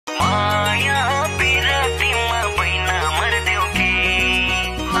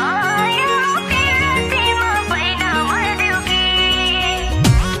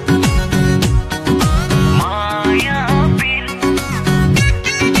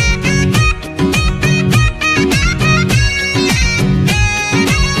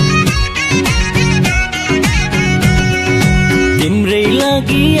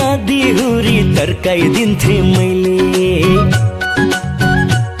तर्काइदिन्थे मैले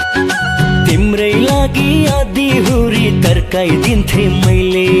तिम्रै लागि आधी हुरी तर्काइदिन्थे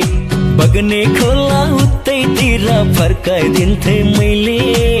मैले बग्ने खोला उतैतिर फर्काइदिन्थे मैले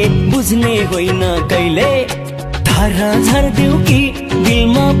बुझ्ने होइन कहिले तारा झार्देऊ कि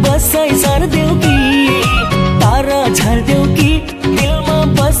दिलमा बसाइ सार्देऊ कि तारा झार्देऊ कि दिलमा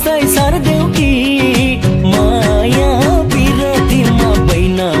बसाइ सार्देऊ कि माया पिरतीमा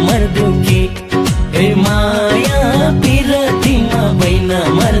बैना मर्देऊ कि ए माया पिरतीमा बैना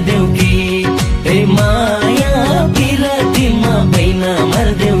मर्देऊ कि ए माया पिरतीमा बैना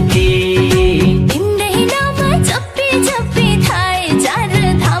मर्देऊ कि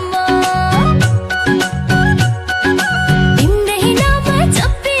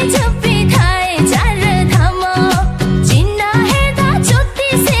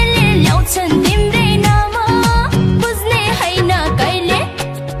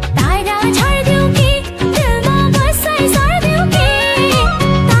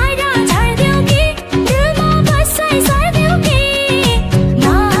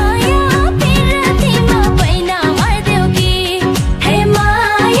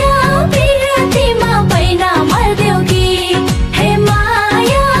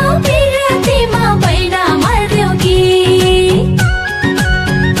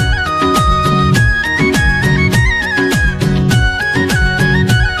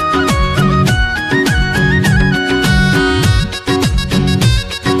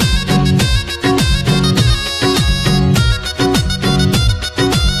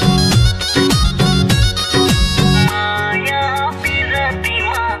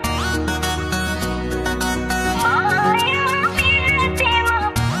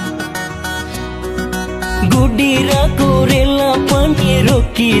गुडिराको रेला पनि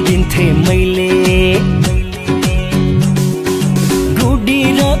रोकिदिन्थे मैले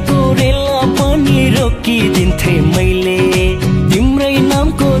गुडिराको रेला पनि रोकिदिन्थे मैले तिम्रै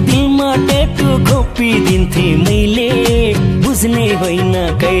नामको दिलमा ट्याटु खोपिदिन्थे मैले बुझ्ने होइन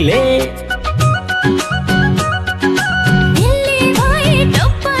कहिले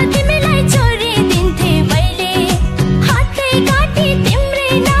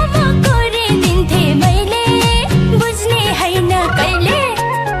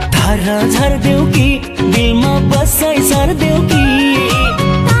झार्देऊ कि दिलमा बसाइ सार्देऊ कि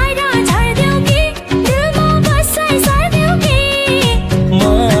तारा झार्देऊ कि दिलमा बसाइ सार्देऊ कि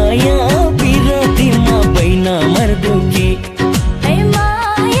माया पिरतीमा बैना मर्देऊ कि ए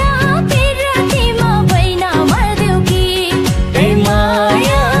माया पिरतीमा बैना मर्देऊ कि ए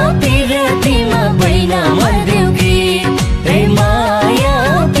माया पिरतीमा बैना मर्देऊ कि ए माया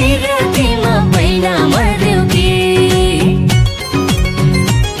पिरतीमा बैना मर्देऊ कि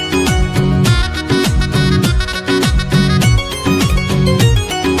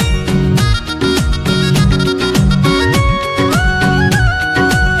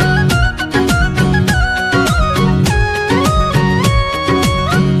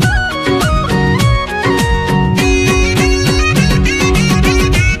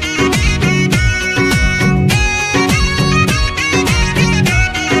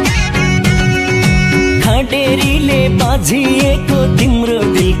डेरीले बाजिएको तिम्रो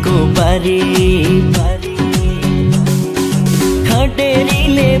दिलको बारी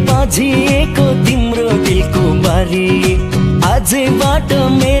खडेरीले बाजिएको तिम्रो दिलको बारी आजबाट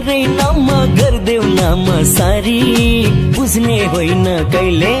मेरै नाममा गर्देऊ नाम सारी बुझ्ने होइन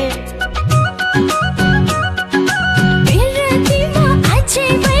कहिले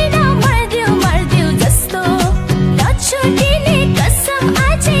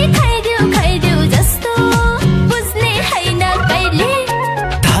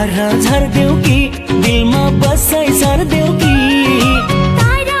झार्देऊ कि दिलमा बसाइ सार्देऊ कि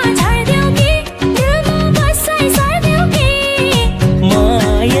तारा झार्देऊ कि दिलमा बसाइ सार्देऊ कि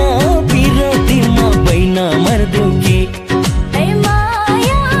माया पिरतीमा बैना मर्देऊ कि ए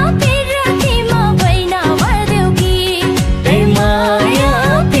माया पिरतीमा बैना मर्देऊ कि ए माया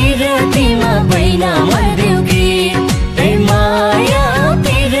पिरतीमा बैना मर्देऊ कि ए माया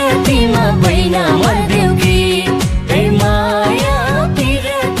पिरतीमा बैना मर्देऊ कि ए माया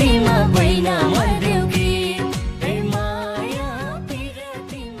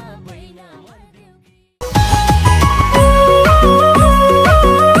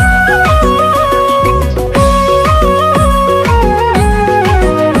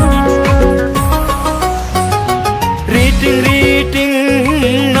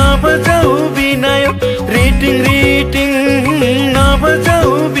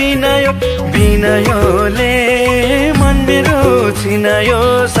बिनायोले मन मेरो छिनायो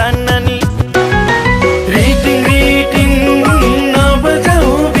सान्नानी रिटिङ रिटिङ नबजाऊ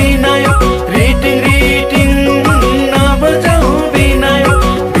बिनायो रिटिङ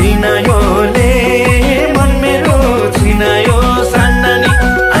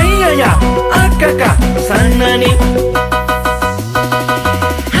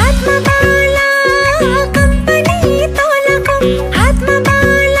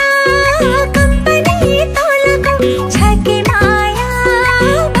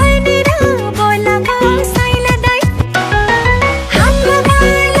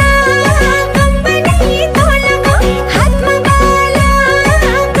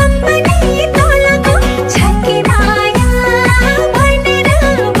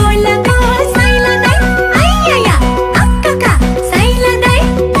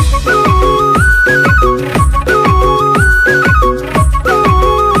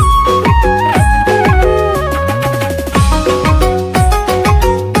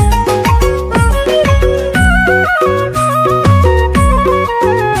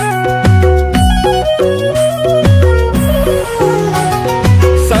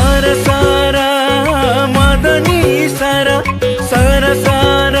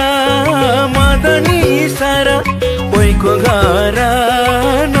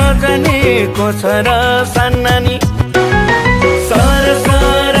जानेको छ र सन्नानी sir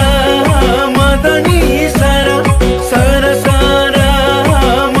sir Madani sir sir sir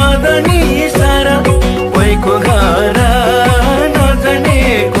Madani sir कोहीको घर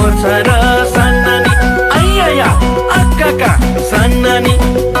नजानेको छ र सन्नानी आइया अक्काका सन्नानी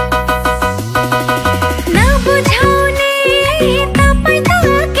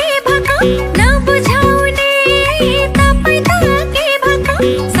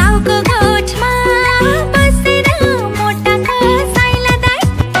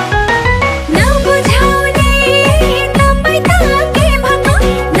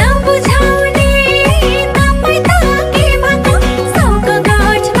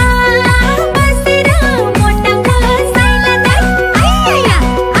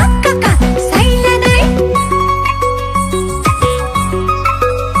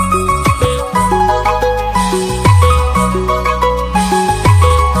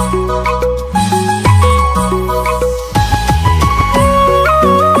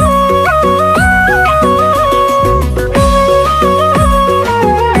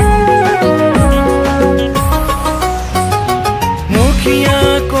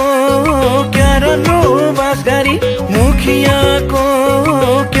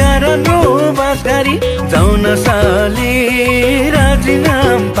जाउन साली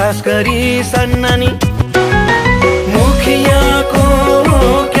राजीनाम पास गरी सन्नानी मुखियाको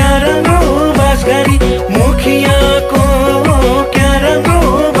क्या राम्रो बास गरी मुखियाको क्या राम्रो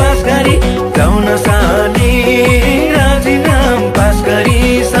बास गरी जाउन साली राजीनाम पास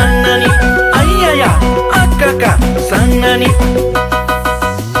गरी सन्नानी आइया अक्काका सन्नानी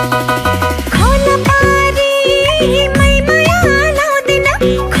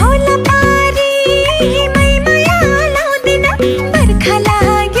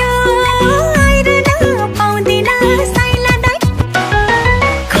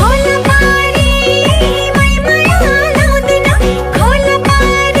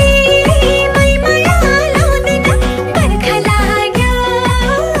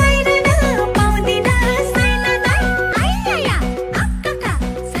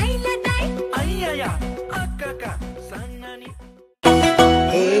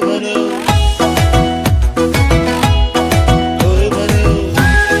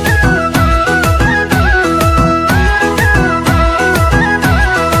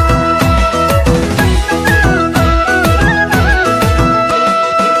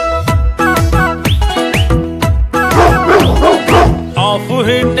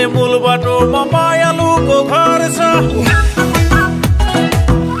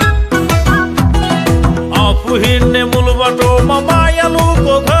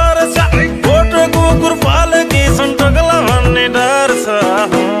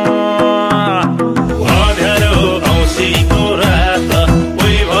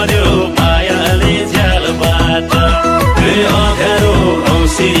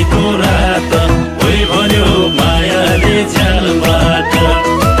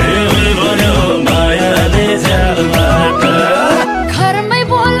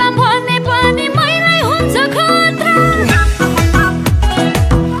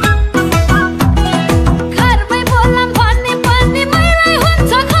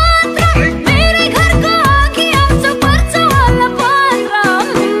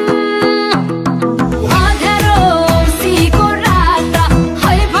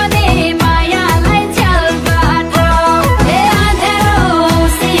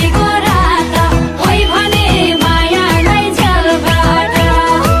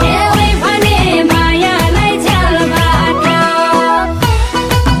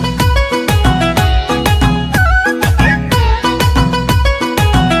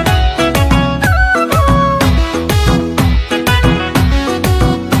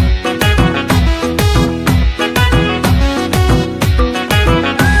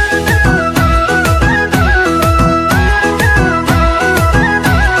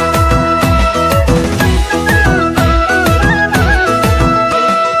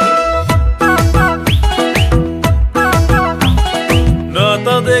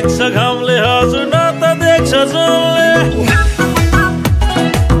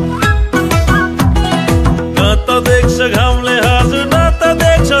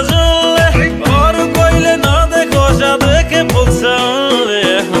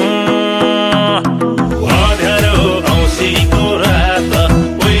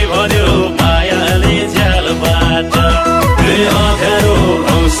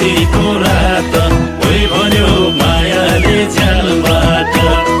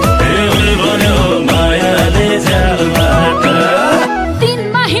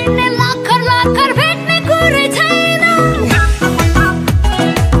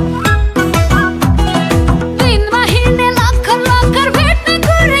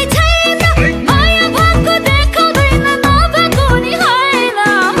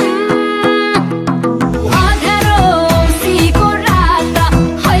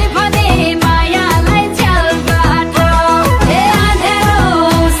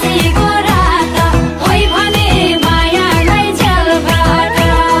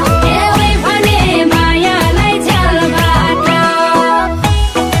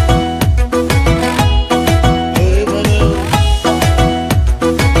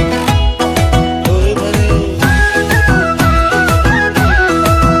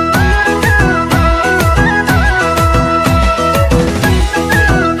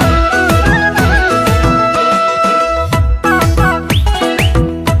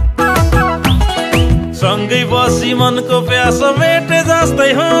सँगै बसी मनको प्यास मेटे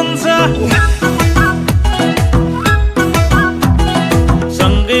जस्तै हुन्छ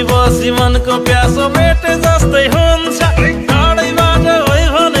सँगै बसी मनको प्यास मेटे जस्तै हुन्छ टाढैबाट होइ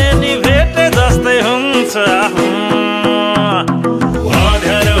भने नि भेटे जस्तै हुन्छ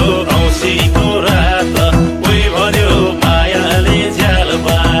अँध्यारो औँसीको रात कोही भन्यो मायाले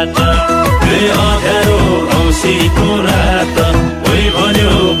झ्यालबाट अँध्यारो औँसीको रात कोही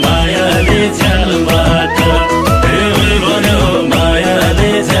भन्यो मायाले झ्यालबाट कोही भन्यो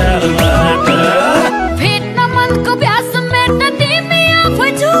मायाले झ्यालबाट भेट्न मनको प्यास मेट्न तिमी आफै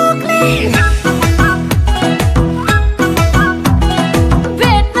झुक्ने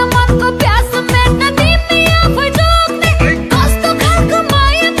भेट्न मनको प्यास मेट्न तिमी आफै झुक्ने कस्तो खालको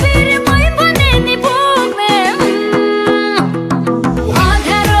माया फेरि मै भने नि भोग्ने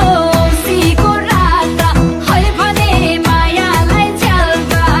अँध्यारो औँसीको रात है भने मायालाई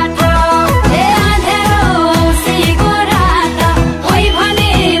झ्यालबाट अँध्यारो औँसीको रात है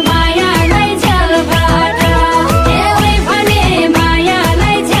भने मायालाई झ्यालबाट है भने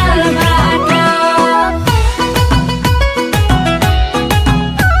मायालाई झ्यालबाट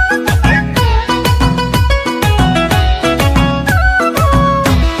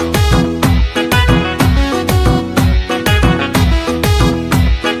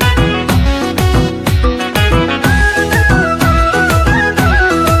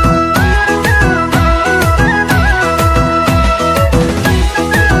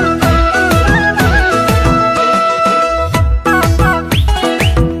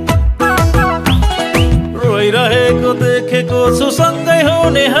रोइरहेको देखेको छु सँगै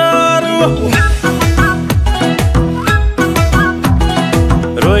हुनेहरू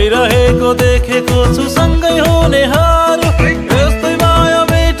रोइरहेको देखेको छु सँगै हुनेहरू यस्तै माया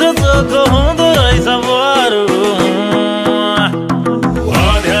मिठो चोखो हुँदो रहेछ बुहारू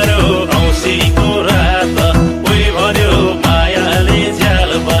अँध्यारो औँसीको रात कोही भन्यो मायाले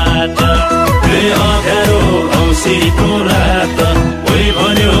झ्यालबाट अँध्यारो औँसीको रात कोही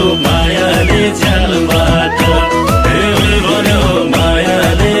भन्यो मायाले झ्यालबाट कोही भन्यो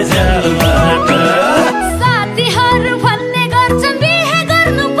मायाले झ्यालबाट साथीहरू भन्ने गर्छन् बिहे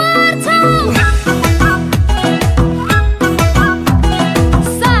गर्नुपर्छ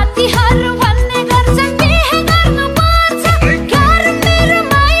साथीहरू भन्ने गर्छन् बिहे गर्नुपर्छ घर मेरो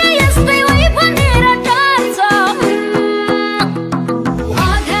माया यस्तै होइ भनेर टार्छ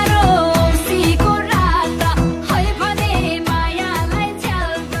अँध्यारो औँसीको रात है भने मायालाई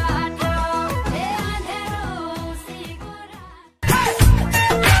झ्यालबाट अँध्यारो औँसीको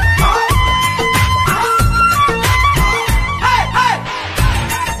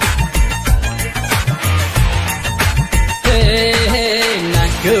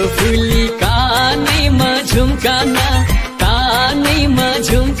नाको फुली कानैमा झुम्काना कानैमा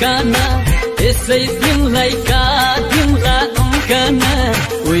झुम्काना यसै तिमलाई का तिमला उम्काना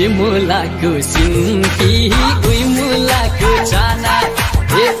उही मुलाको सिन्की उही मुलाको चाना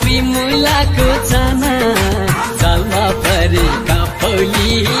उही मुलाको चाना जालमा परेका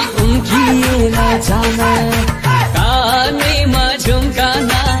पौली उम्किएर जाना कानैमा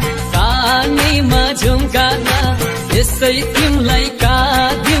झुम्काना कानैमा झुम्काना यसै तिमलाई का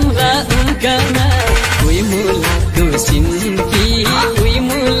तिम्रा उम्काना उही मुलाको सिन्की उही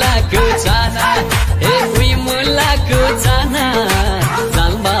मुलाको चाना उही मुलाको चाना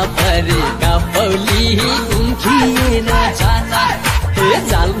जालमा परेका पौली उम्किएर जाना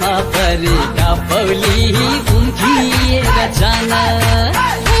जालमा परेका पौली उम्किएर जाना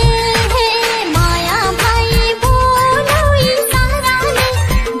माया भाइ बोलौ इसाराले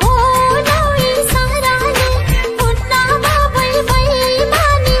उठ्नमा बै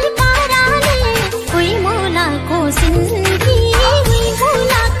मानी पाराले उही मुलाको सिन्की उही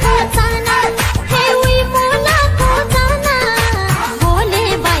मुलाको चाना उही मुलाको चाना भोले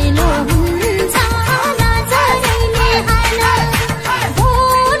बाइलो हुन्छ नजरैले हाना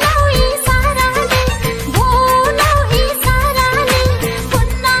बोलौ इसाराले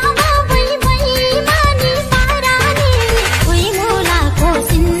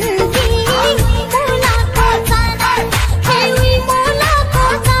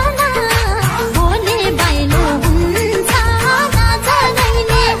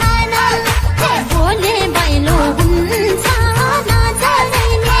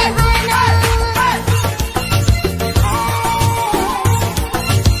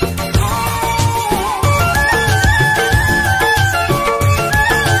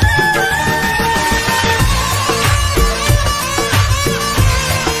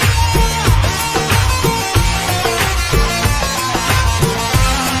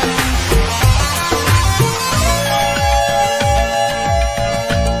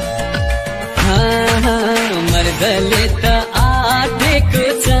मागले त आटेको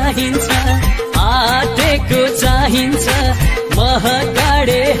चाहिन्छ आटेको चाहिन्छ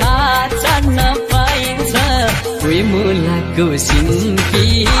महकाडे हात चाड्न पाइन्छ कोही मुलाको सिन्की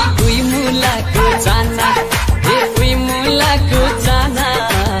कोही मुलाको चाना कोही मुलाको चाना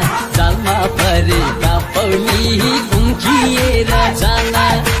जालमा परेका पौली उम्किएर जाना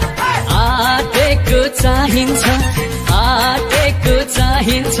आटेको चाहिन्छ आटेको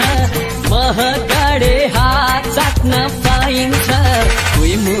चाहिन्छ महकाडे हात चाट्न पाइन्छ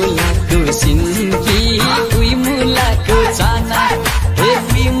कोही मुलाको सिन्की कोही मुलाको चाना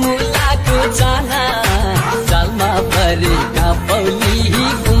कोही मुलाको चाना जालमा परेका पौली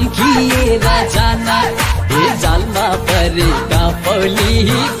उम्किएर जाना जालमा परेका पौली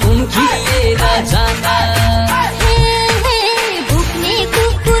उम्किएर जाना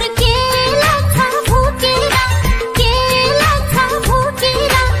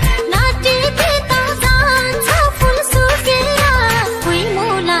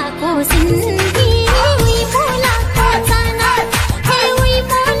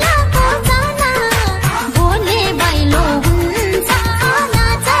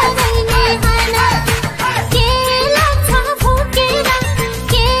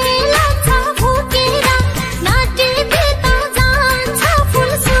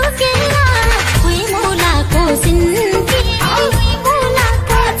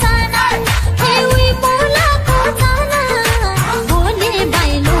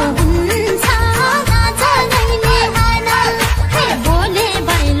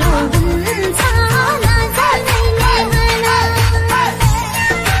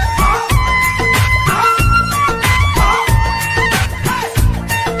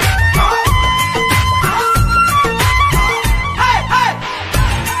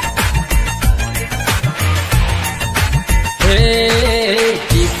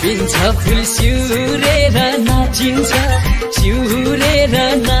फुल सिउरेर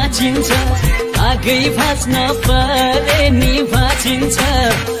नाचिन्छ आगै भाँच्न परे नि भाँचिन्छ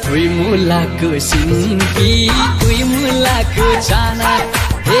कोही मुलाको सिन्की कोही मुलाको चाना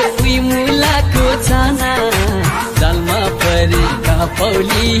कोही मुलाको चाना जालमा परेका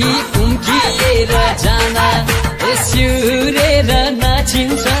पौली उम्किएर जाना सिउरेर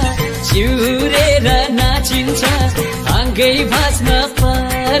नाचिन्छ आगै भाँच्न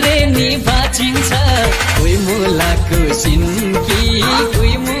परे नि भाँचिन्छ कोही मुलाको सिन्की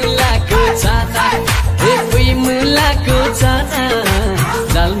कोही मुलाको चाना कोही मुलाको चाना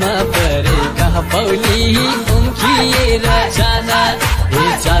जालमा परेका पौली उम्किएर जाना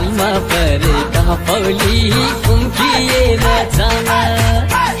जालमा परेका पौली उम्किएर जाना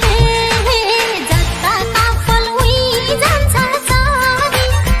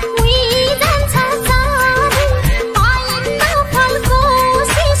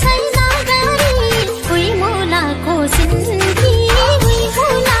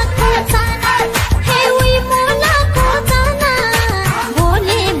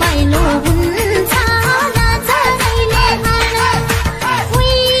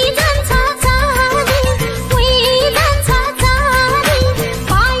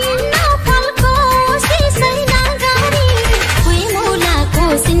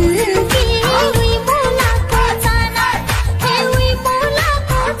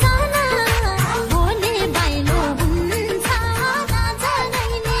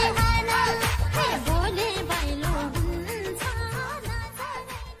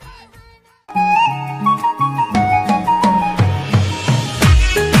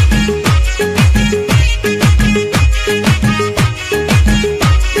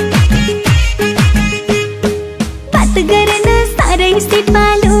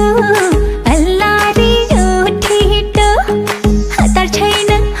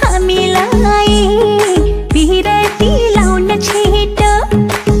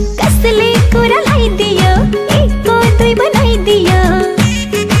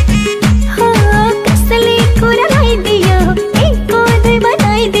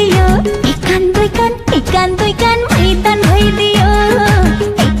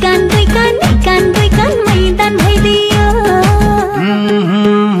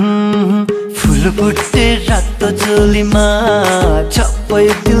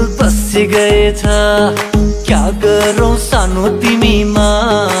क्या गरौं सानो तिमीमा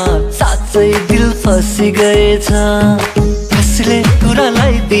साँच्चै दिल फसी गएछ कसले कुरा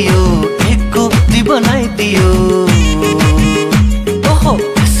लगाइदियो एकको ती बनाइदियो ओहो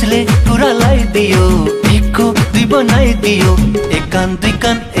कसले कुरा लगाइदियो एकको ती बनाइदियो एकान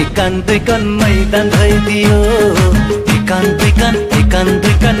दुई कान मैदान भइदियो एकान दुई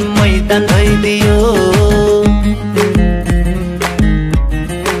कान मैदान भइदियो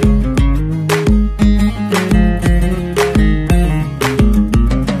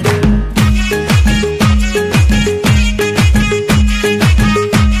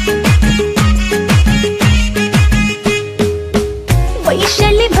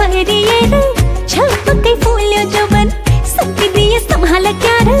खुसीले भरिएर छपक्कै फुल्यो जवन सकिदिए सम्हाल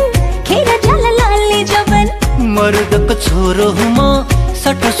क्या र खेर जाला लाले जवन मर्दको छोरो हुँ म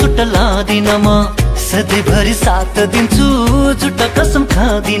सट सुट लादिन म सधैँभरि साथ दिन्छु झुटा कसम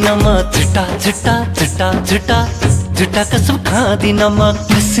खादिन म झुटा झुटा झुटा झुटा झुटा कसम खादिन म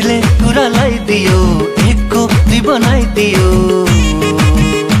कसले कुरा लगाइदियो एकको दुई बनाइदियो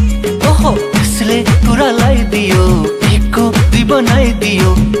ओहो कसले कुरा लगाइदियो एकको दुई बनाइदियो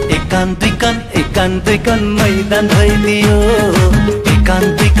एकान दुई कान मैदान भइदियो एकान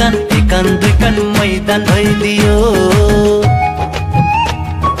दुई कान मैदान भइदियो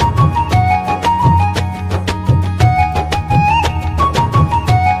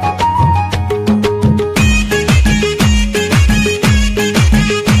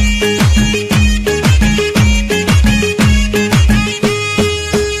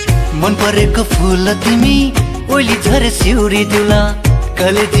मन परेको फुल तिमी ओइली झरे सिउरी दिउला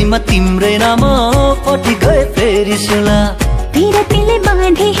कलेजीमा तिम्रै नाम पटी गए फेरि सुला पिरतीले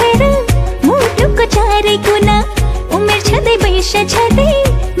बाँधे हेर मुटुको चारै कुना उमेर छँदै वैश छँदै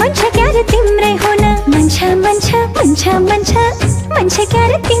मन छ क्यार तिम्रै हुन मन छ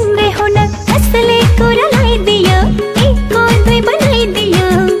क्यार तिम्रै हुन कसले कुरा लगाइदियो एकको दुई बनाइदियो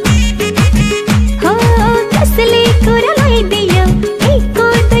हो कसले कुरा लगाइदियो एकको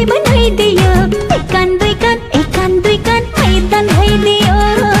दुई बनाइदियो एकान दुई कान मैदान भइदियो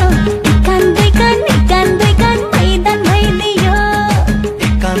एकान दुई कान मैदान भइदियो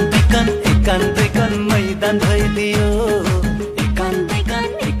एकान दुई कान मैदान भइदियो एकान दुई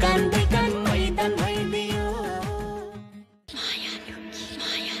कान मैदान भइदियो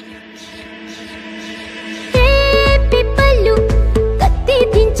ए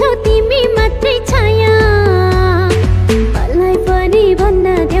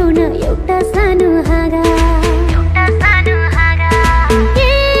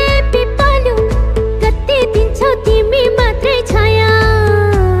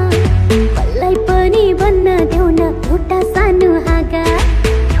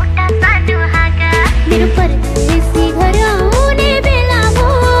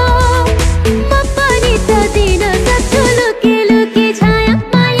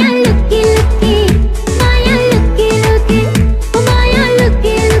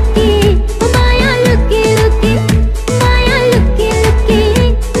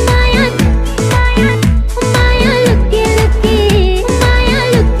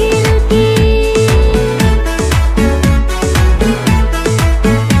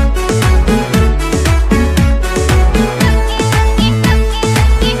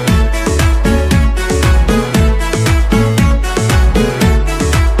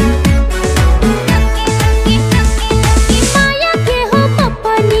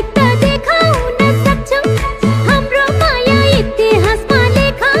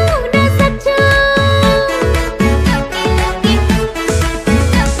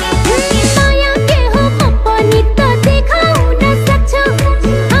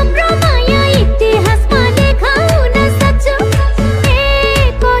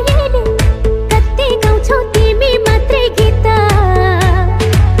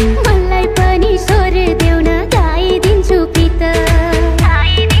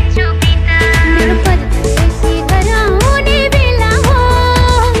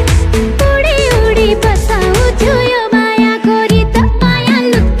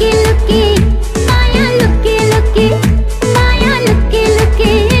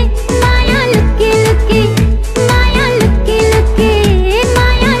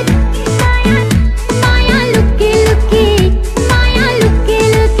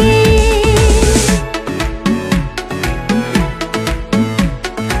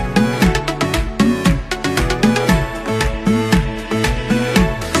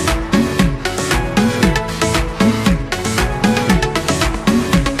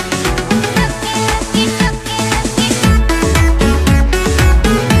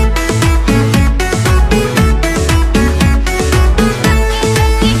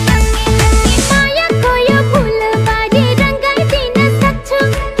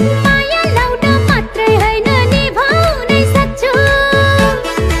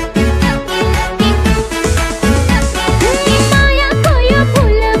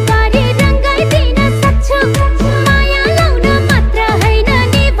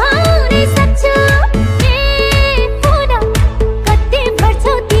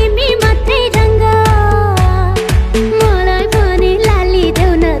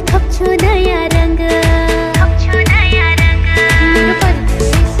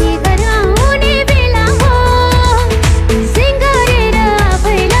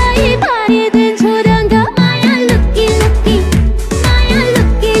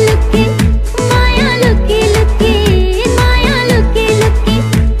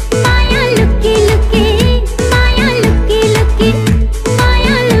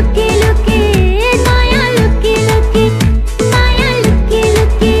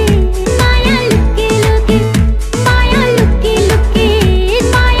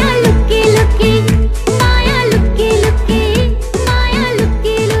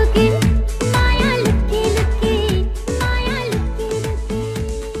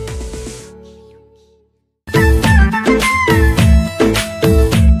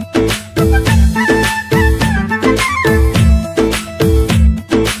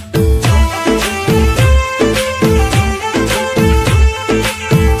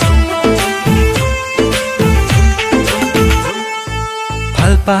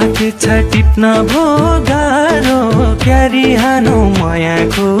पाके छ टिप्न भो गाह्रो क्यारी हानो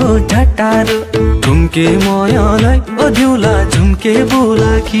मायाको झटारो झुम्के मायालाई ओद्युला झुम्के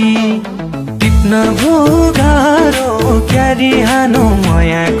बुलाकी टिप्न भो गाह्रो क्यारी हानो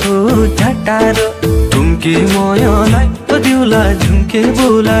मायाको झटारो झुम्के मायालाई ओद्युला झुम्के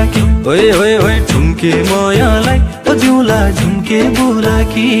बुलाकी ओए ओए ओए झुम्के मायालाई ओद्युला झुम्के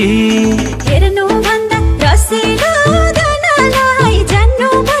बुलाकी हेर्नु भन्दा रसिलो धनलाई जान्नु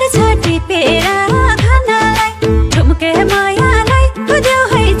पर्छ टिपेर खानालाई झुम्के मायालाई बुझ्यौ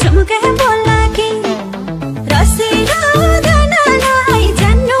है झुम्के बोलाकी रसिलो धनलाई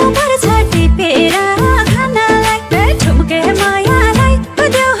जान्नु पर्छ टिपेर खानालाई झुम्के मायालाई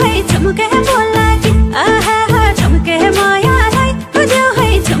बुझ्यौ है झुम्के बोलाकी आहा झुम्के मायालाई बुझ्यौ है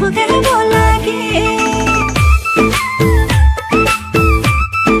झुम्के बोलाकी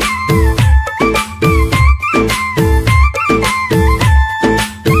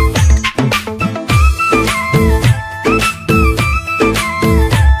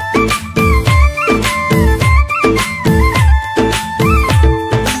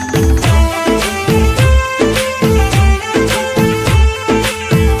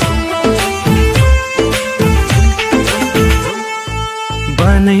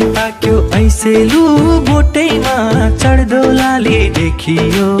बनै पाक्यो ऐसेलु बोटैमा चढ्दो लाली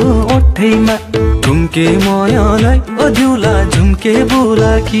देखियो ओठैमा झुम्के मायालाई ओद्युला झुम्के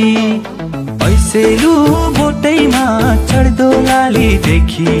बुलाकी ऐसेलु बोटैमा चढ्दो लाली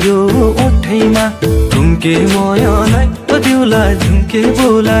देखियो ओठैमा झुम्के मायालाई ओद्युला झुम्के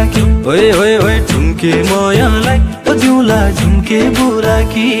बुलाकी ओए ओए ओए झुम्के मायालाई ओद्युला झुम्के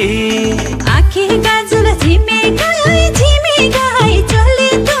बुलाकी आँखी गाजुल झिमेकै झिमेकै चली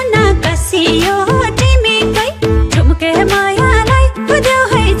तो न कसियो टिमेकै झुम्के मायालाई बुझ्यौ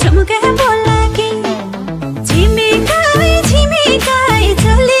है झुम्के बोलाकी झिमेकै झिमेकै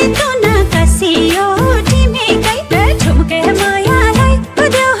चली तो न कसियो टिमेकै झुम्के मायालाई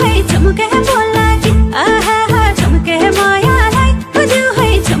बुझ्यौ है झुम्के बोलाकी आहा झुम्के मायालाई बुझ्यौ है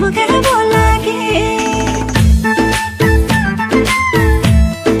झुम्के बोलाकी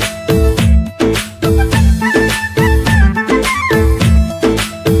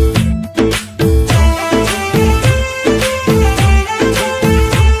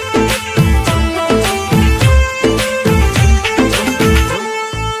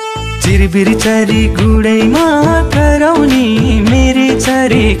चिरबिर चरी गुडैमा कराउने मेरे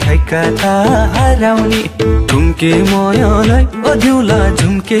चरी खैका था हराउने झुम्के मायालाई ओद्युला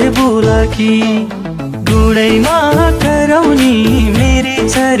झुम्के बुलाकी गुडैमा कराउने मेरे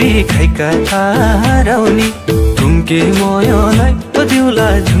चरी खैका था हराउने झुम्के मायालाई ओद्युला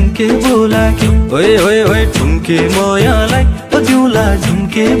झुम्के बुलाकी ओए ओए ओए झुम्के मायालाई ओद्युला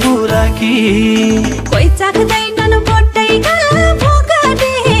झुम्के बुलाकी कोही चाख्दैनन् बोटैका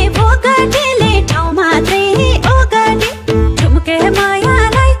भोगाटेले ठाउँ मात्रै ओगाटे झुम्के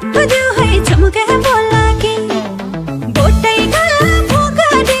मायालाई बुझ्यौ है झुम्के बोलाकी बोटैका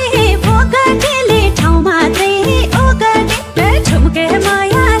भोगाटेले ठाउँ मात्रै ओगाटे झुम्के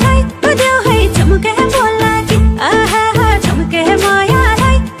मायालाई बुझ्यौ है झुम्के बोलाकी आहा झुम्के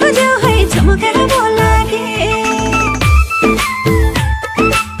मायालाई बुझ्यौ है झुम्के बोलाकी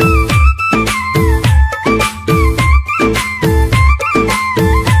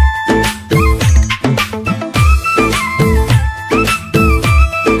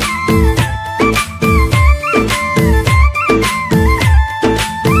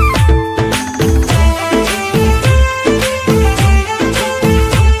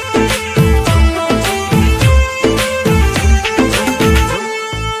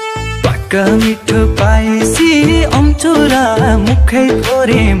पक्का मिठो पाएसी अम्चुरा मुखै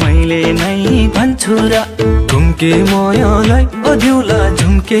थोरे मैले नै भन्छु र झुम्के मायालाई ओद्युला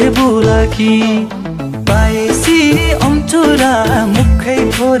झुम्के बुलाकी पाएसी अम्चुरा मुखै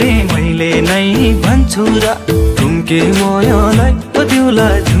थोरे मैले नै भन्छु र झुम्के मायालाई ओद्युला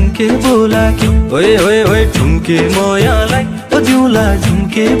झुम्के बुलाकी ओए ओए ओए झुम्के मायालाई ओद्युला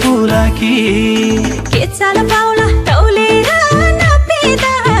झुम्के बुलाकी के चाल पाउला तौलेर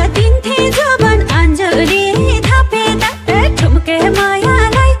नपेदा दिन्थे जोबन अन्जुले थापेदा झुम्के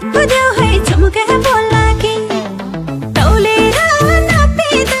मायालाई बुझ्यौ है झुम्के बोलाकी तौलेर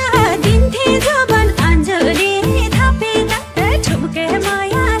नपेदा दिन्थे जोबन अन्जुले थापेदा झुम्के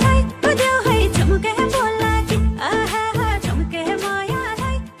मायालाई बुझ्यौ है झुम्के बोलाकी आहा झुम्के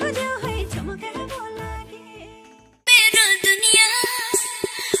मायालाई बुझ्यौ है झुम्के बोलाकी मेरो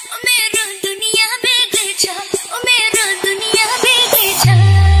दुनिया बेग्लै छ ओ मेरो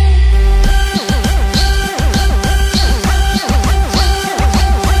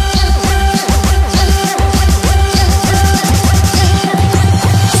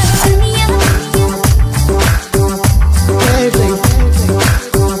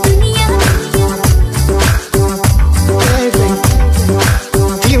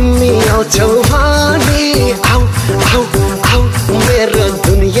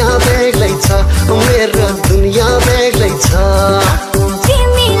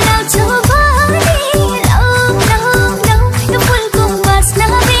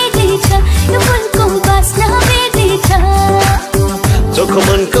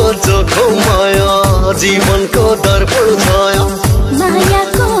मनको चोखो माया जीवनको दर्पण छाया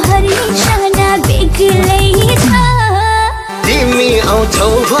मायाको हर निशाना बेग्लै छ तिमी आउँछौ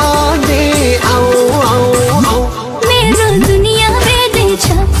भने आऊ आऊ आऊ मेरो दुनिया बेग्लै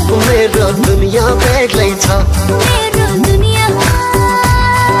छ मेरो दुनिया बेग्लै छ मेरो दुनिया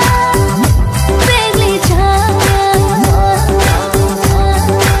बेग्लै छ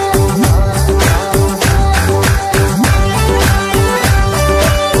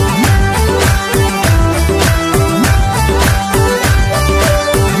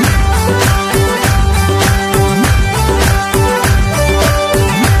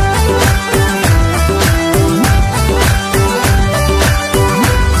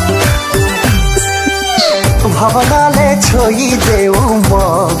भावनाले छोइदेऊ म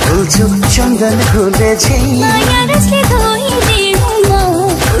भुल्छु चन्दन घुले झै माया रसले धोइदेऊ म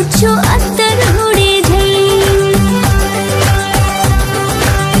उठ्छु अत्तर हुडे झै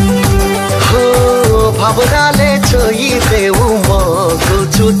हो भावनाले छोइदेऊ म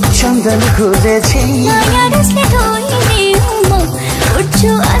भुल्छु चन्दन घुले झै माया रसले धोइदेऊ म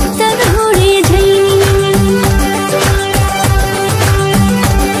उठ्छु अत्तर हुडे झै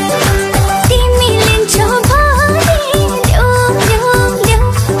तिमी लिन्छौ भने ल्याउ ल्याउ ल्याउ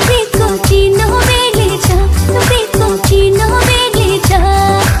प्रेमको चिनो बेग्लै छ प्रेमको चिनो बेग्लै छ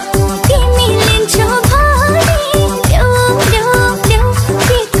तिमी लिन्छौ भने ल्याउ ल्याउ ल्याउ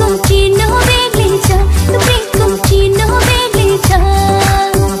प्रेमको चिनो बेग्लै छ प्रेमको चिनो बेग्लै छ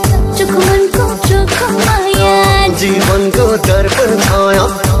चोखो मनको चोखो माया जीवनको दर्पण छाया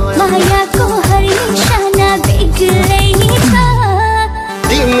मायाको हर निशाना बेग्लै छ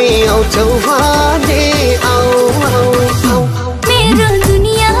तिमी आउँछौ भने आऊ आऊ आऊ मेरो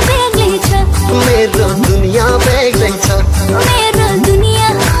दुनिया बेग्लै छ मेरो दुनिया बेग्लै छ मेरो दुनिया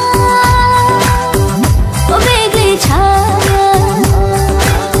बेग्लै छ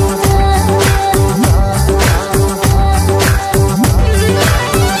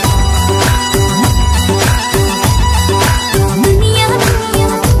दुनिया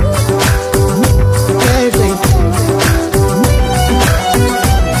बेग्लै छ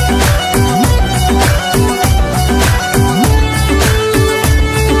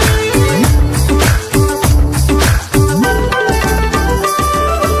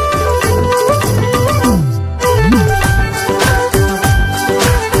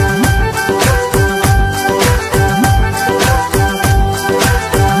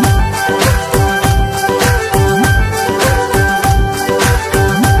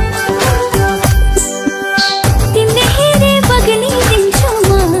तिमीले हेरे बग्ने दिन्छु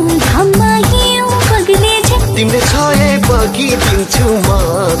म घाममा हिउँ बग्ने झै तिम्रो छाए बगिदिन्छु म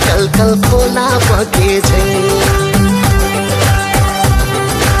कल कल खोला बगे झै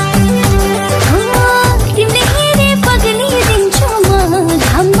तिमीले हेरे बग्ने दिन्छु म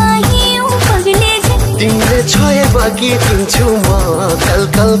घाममा हिउँ बग्ने झै तिम्रो छाए बगिदिन्छु म कल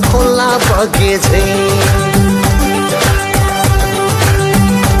कल खोला बगे झै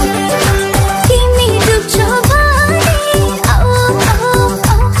तिमी डुब्छौ भने आऊ आऊ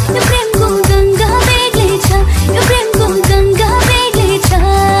आऊ यो प्रेमको गङ्गा बेग्लै छ यो प्रेमको गङ्गा बेग्लै छ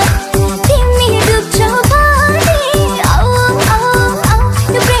तिमी डुब्छौ भने आऊ आऊ आऊ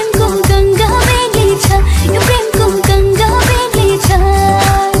यो प्रेमको गङ्गा बेग्लै छ यो प्रेमको गङ्गा बेग्लै छ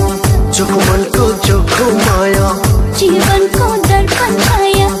चोखो मनको चोखो माया जीवनको दर्पण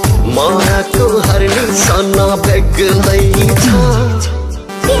छाया मायाको हर निशाना बेग्लै छ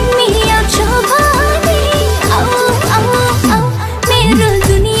तिमी आउँछौ भने आऊ आऊ आऊ मेरो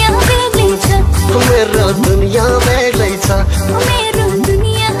दुनिया बेग्लै छ मेरो दुनिया बेग्लै छ मेरो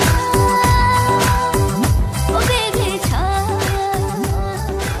दुनिया बेग्लै छ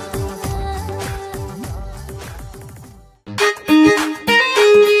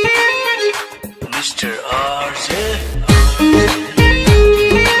Mr. RJ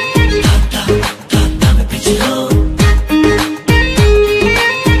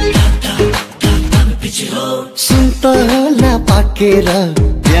सुन्तला पाकेर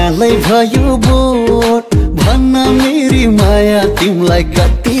त्यहाँलाई भयो बोट भन्न मेरी माया तिमीलाई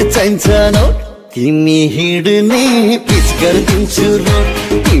कति चाहिन्छ नोट तिमी हिँड्ने पिच गरिदिन्छु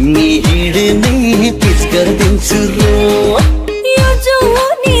रोड तिमी हिँड्ने पिच गरिदिन्छु रोड यो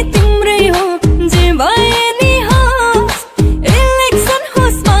जवानी तिम्रै हो जे भए नि होस् इलेक्सन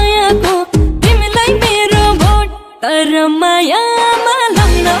होस् मायाको तिमीलाई मेरो भोट तर मायामा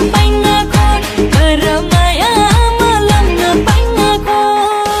लग्न पाइन खोट तर मायामा लग्न पाइन खोट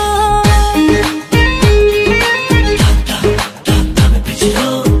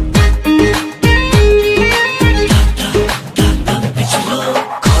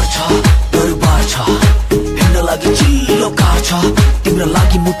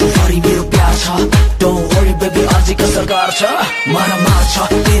Don't worry baby आजको सरकार छ मारा मार्छ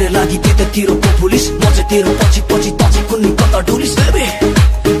तेरे लागि त्यतातिरको पुलिस म चाहिँ तेरो पछि पछि त चाहिँ कुन्नी कता डुलिस baby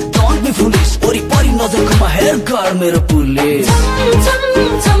Don't be foolish वरिपरि नजरकोमा हेर गर मेरो पुलिस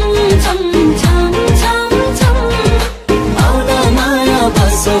आउन माया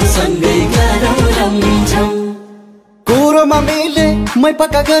बसौ सँगै गरौँ रमझम कोरोमा मेले मै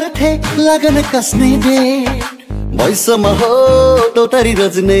पक्का गर्थे लगन कसने दे भैसम्म हो दौतारी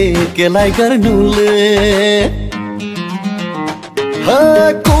रजने केलाई गर्नुले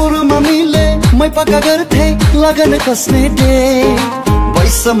कोरोमा मेले मै पक्का गर्थे लगन कसने दे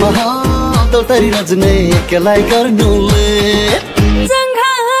भैसम्म हो दौतारी रजने केलाई गर्नुले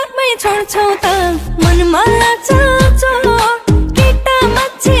जङ्घारमै छोड्छौ त मनमा चाचो केटा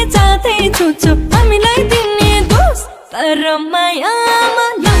मान्छे जाँदै छुछु हामीलाई दिने दोष तर मायामा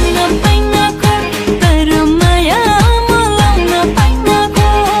लाउन पाइन तर मायामा लाउन पाइन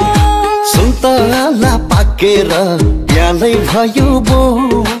सुन्तला पाकेर प्यालै भयो बो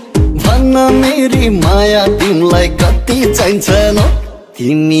भन्न मेरी माया तिमीलाई कति चाहिन्छ न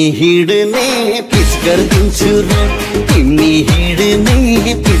तिमी हिँड्ने पिच गरिदिन्छु रोड तिमी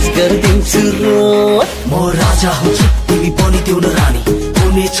हिँड्ने पिच गरिदिन्छु रोड म राजा हुन्छु तिमी बनिदेऊ न रानी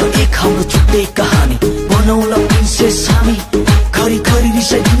हुनेछ एक हाम्रो छुट्टै कहानी बनाउला प्रिन्सेस हामी घरि घरि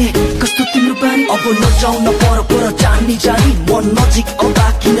रिसाइदिने कस्तो तिम्रो बानी अब नजाउ न पर पर जानी जानी म नजिक आउँदा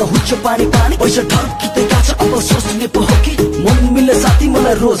किन हुन्छ पानी पानी पैसा ढल्किँदै गएको छ अब सोच्ने पो हो कि मन मिल्ने साथी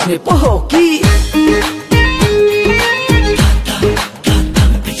मलाई रोज्ने पो हो कि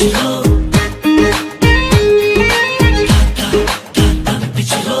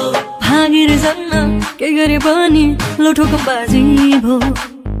भागेर जान्न के गरे पनि लौठोको बाजी भो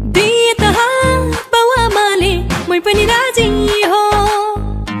दिए त बाउआमाले मै पनि राजी हो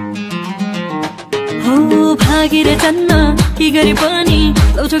भागेर जान्न के गरे पनि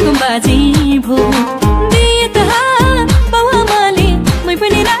लौठोको बाजी भो दिए त बाउआमाले मै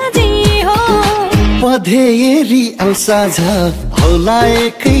पनि राजी हो पधेरी औसाझ होला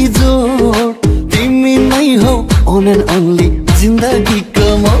एकै जोड तिमी नै हौ ओन एन्ड ओन्ली जिन्दगीको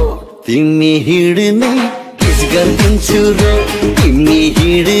मोड तिमी हिँड्ने पिच गरिदिन्छु रोड तिमी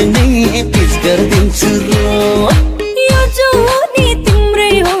हिँड्ने पिच गरिदिन्छु रोड यो जोनी तिम्रै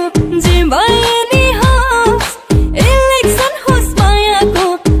हो जे भए नि होस् इलेक्सन होस् मायाको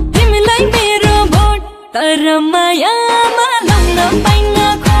तिमीलाई मेरो भोट तर मायामा लाउन पाइन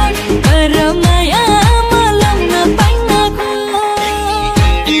खोट तर मायामा लाउन पाइन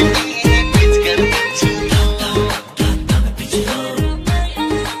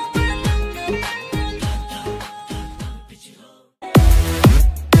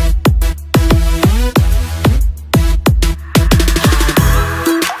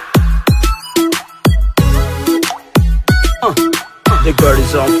The girl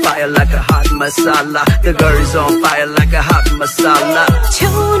is on fire like a hot masala. The girl is on fire like a hot masala.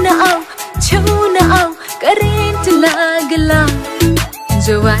 छुना आऊ करेन्ट लागला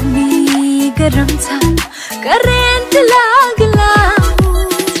जवानी गरम छ करेन्ट लागला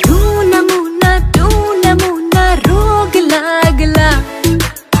टुना मुना रोग लागला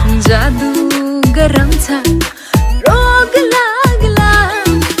जादू गरम छ रोग लागला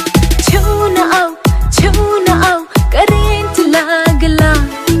छुना आऊ करेन्ट लागला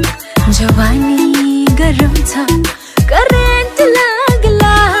जवानी गरम छ करेन्ट लागला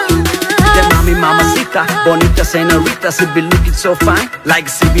Mami mamacita, bonita senorita, she be looking so fine like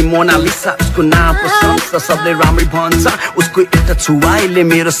she be Mona Lisa. Usko naam प्रशंसा सबले राम्रै भन्छ उसको एउटा छुवाइले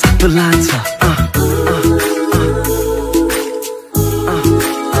मेरो सब लान्छ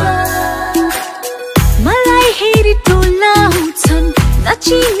मलाई हेरी टोला हुन्छन्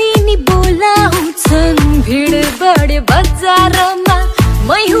नचिने नि बोला हुन्छन् भिड बढे बजारमा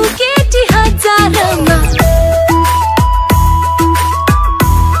मै हुँ केटी हजारमा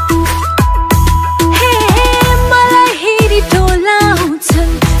हे मलाई हेरी टोला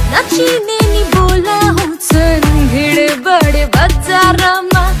हुन्छन् नचिने नि बोला हुन्छन् भिड बढे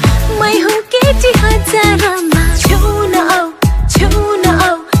बजारमा मै हुँ केटी हजारमा छुना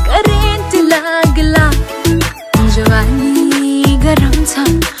आऊ करेन्ट लागला जवानी गरम छ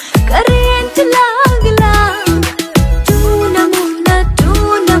करेन्ट लागला टुना मुना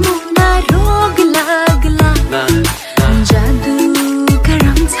रोग लागला जादू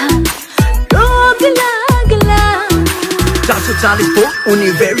गरम छ रोग लागला 440 po, uni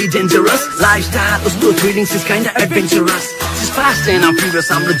very dangerous lifestyle usko feelings is kinda adventurous. She's fast and I'm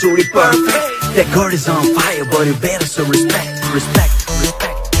furious, I'm the jolly perfect. That girl is on fire, but you better so respect.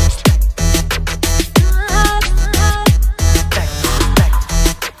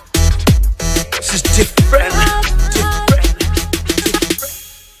 She's different.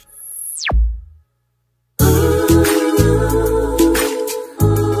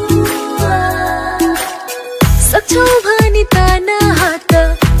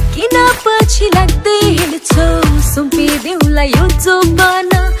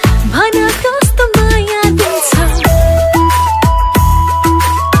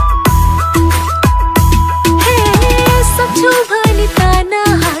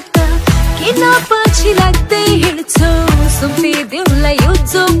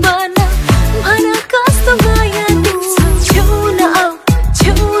 सपना भन कस्तो माया दिन्छ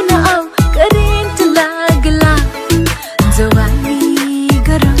छेउन आऊ current लाग्ला जवानी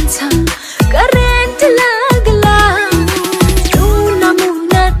गरम छ current लाग्ला टुना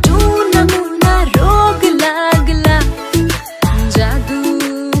मुना रोग लाग्ला जादु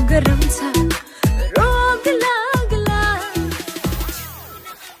गरम छ रोग लाग्ला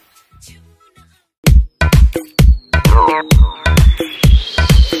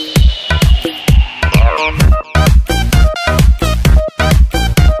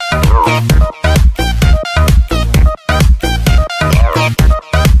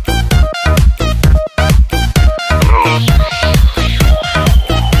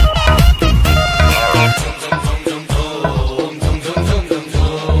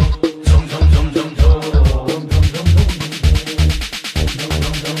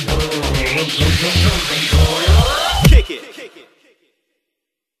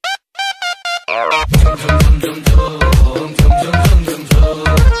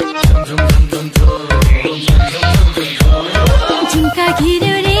झुमका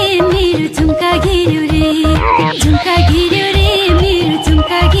घिर्यो रे मेरो झुमका घिर्यो रे झुमका घिर्यो रे मेरो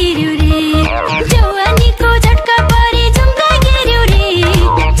झुमका घिर्यो रे जवानीको झट्का परे झुमका घिर्यो रे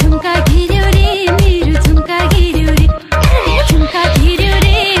झुमका घिर्यो रे मेरो झुमका घिर्यो रे झुमका घिर्यो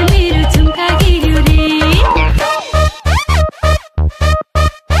रे मेरो झुमका घिर्यो रे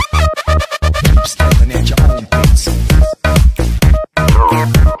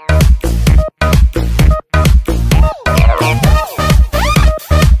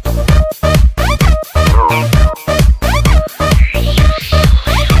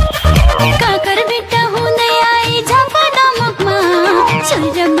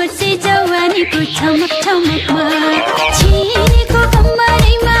छमक छमकमा छिनेको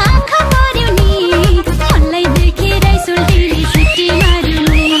कम्मरैमा आँखा पर्यो नि मलाई देखेर सुल्टिने सिटी मार्यो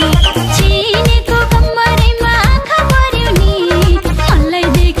नि छिनेको कम्मरैमा आँखा पर्यो नि मलाई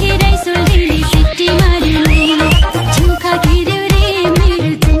देखेर सुल्टिने सिटी मार्यो नि झुमका घिर्यो रे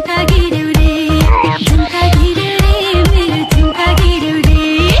मेरो झुमका घिर्यो रे झुमका घिर्यो रे मेरो झुमका घिर्यो रे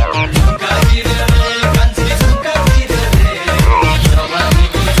झुमका घिर्यो रे कान्छी झुमका घिर्यो रे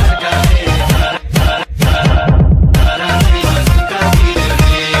जवानीको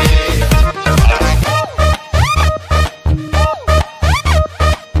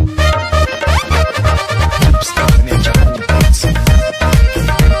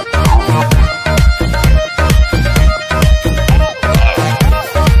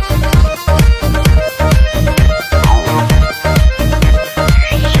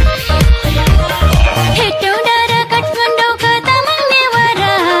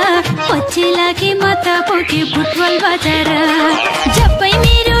झट्का बोके फुटबल बजार जबै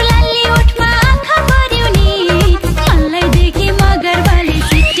मेरो लाली ओठमा आँखा पर्यो नि मलाई देखि मगरबाले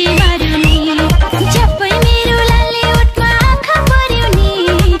सिटी मार्यो नि जबै मेरो लाली ओठमा आँखा पर्यो नि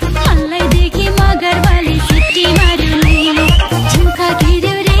मलाई देखि मगरबाले सिटी मार्यो नि झुमका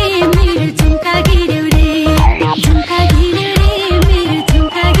घिर्यो रे मेरो झुमका घिर्यो रे झुमका घिर्यो रे मेरो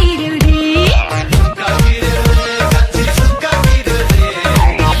झुमका घिर्यो रे झुमका घिर्यो रे कान्छी झुमका घिर्यो रे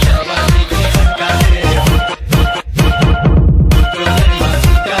जवानीको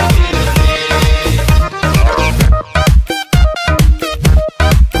झट्का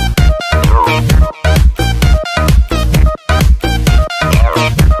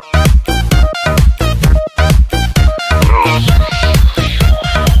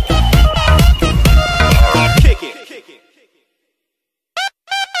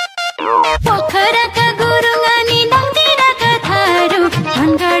पोखराका गुरुङ अनि नङतिराका थारू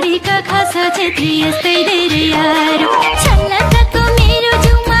धनगढीका खासा छेत्री यस्तै धेरै यारो छल्लाटाको मेरो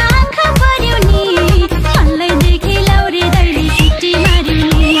जुमा आँखा पर्यो नि मलाई देखि लाउरे दैले सिटी मार्यो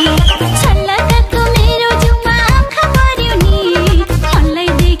नि छल्लाटाको मेरो जुमा आँखा पर्यो नि मलाई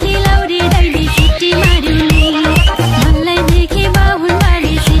देखि लाउरे दैले सिटी मार्यो नि मलाई देखि बाहुन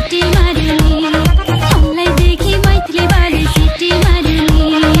बाले सिटी मार्यो नि मलाई देखि मैथिली बाले सिटी मार्यो नि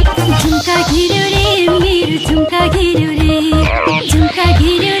झुमका घिर्यो रे मेरो झुमका घिर्यो रे झुमका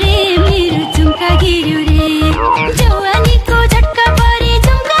घिर्यो रे मेरो झुमका घिर्यो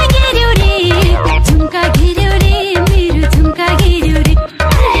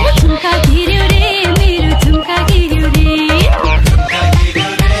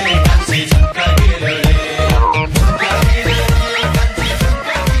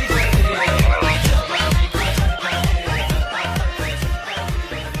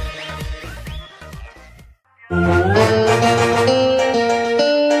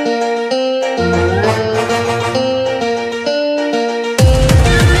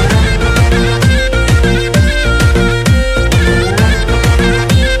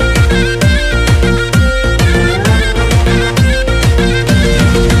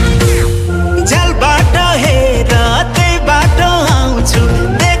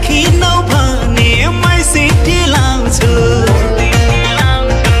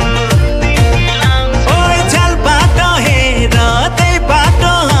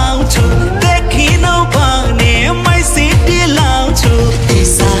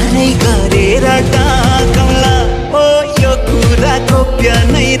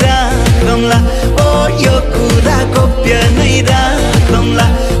गोप्य नै राखौँला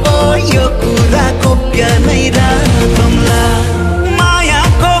ओ यो कुरा गोप्य नै राखौँला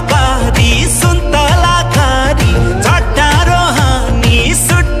मायाको बारी सुन्तला खारी झट्टा रोहानी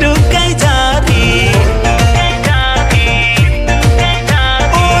सुटुकै जारी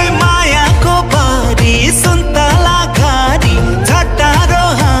ओइ मायाको बारी सुन्तला खारी झट्टा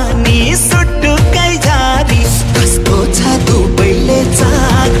रोहानी सुटुकै जारी कस्तो छ दुबैले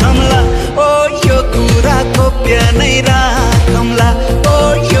चाखौँला ओ यो कुरा गोप्य नै राखौँला ओ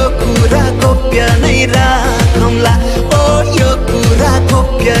यो कुरा गोप्य नै राखौँला ओ यो कुरा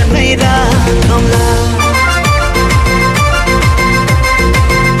गोप्य नै राखौँला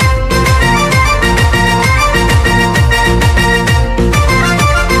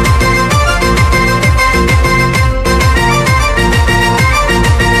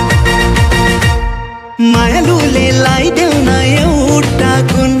मायालुले लाइदेऊ न एउटा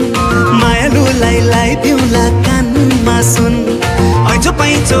गुण मायालुलाई लाइदेऊला कानमा सुन ऐजो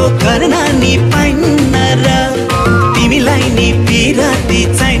पैँचो गर्न नि पाइन्न र तिमीलाई नि पिराती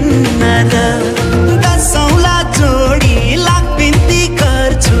चाहिन्न र दसौँला जोडी लाख बिन्ती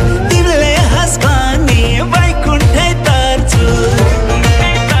गर्छु तिमीले हँस भने वैकुण्ठै तर्छु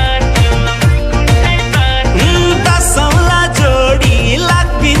दसौँला जोडी लाख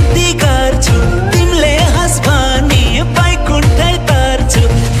बिन्ती गर्छु तिमीले हँस भने वैकुण्ठै तर्छु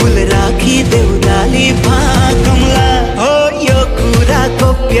फुल राखी देउराली भाकौँला हो यो कुरा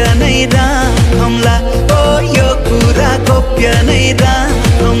गोप्य नै राखौँला ओ यो कुरा गोप्य नै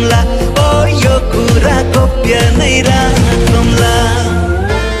राखौँला ओ यो कुरा गोप्य नै राखौँला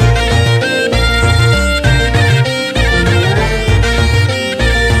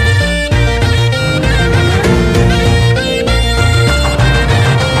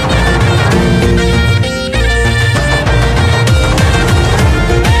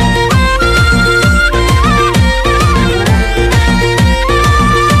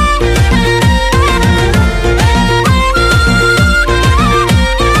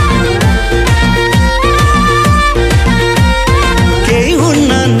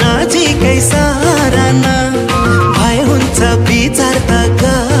विचार त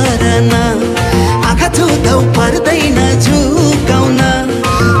गर्न आँखा छुँदा पर्दैन झुकाउन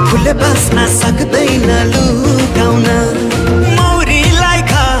फुलले बाँच्न सक्दैन लुकाउन मौरीलाई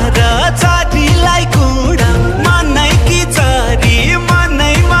खाएर चाटीलाई कुँडा मनै कि चरी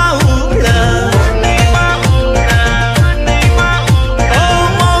मनैमा उडा ओ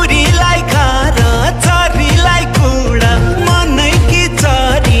मौरीलाई खाएर चरीलाई कुँडा मनै कि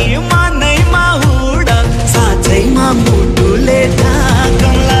चरी मनैमा उडा साँच्चैमा मुटुले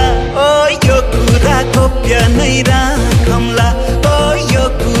ढाकौँला ओ यो कुरा गोप्य नै राखौँला ओ यो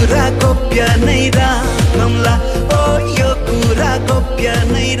कुरा गोप्य नै राखौँला ओ यो कुरा गोप्य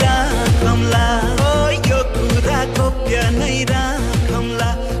नै राखौँला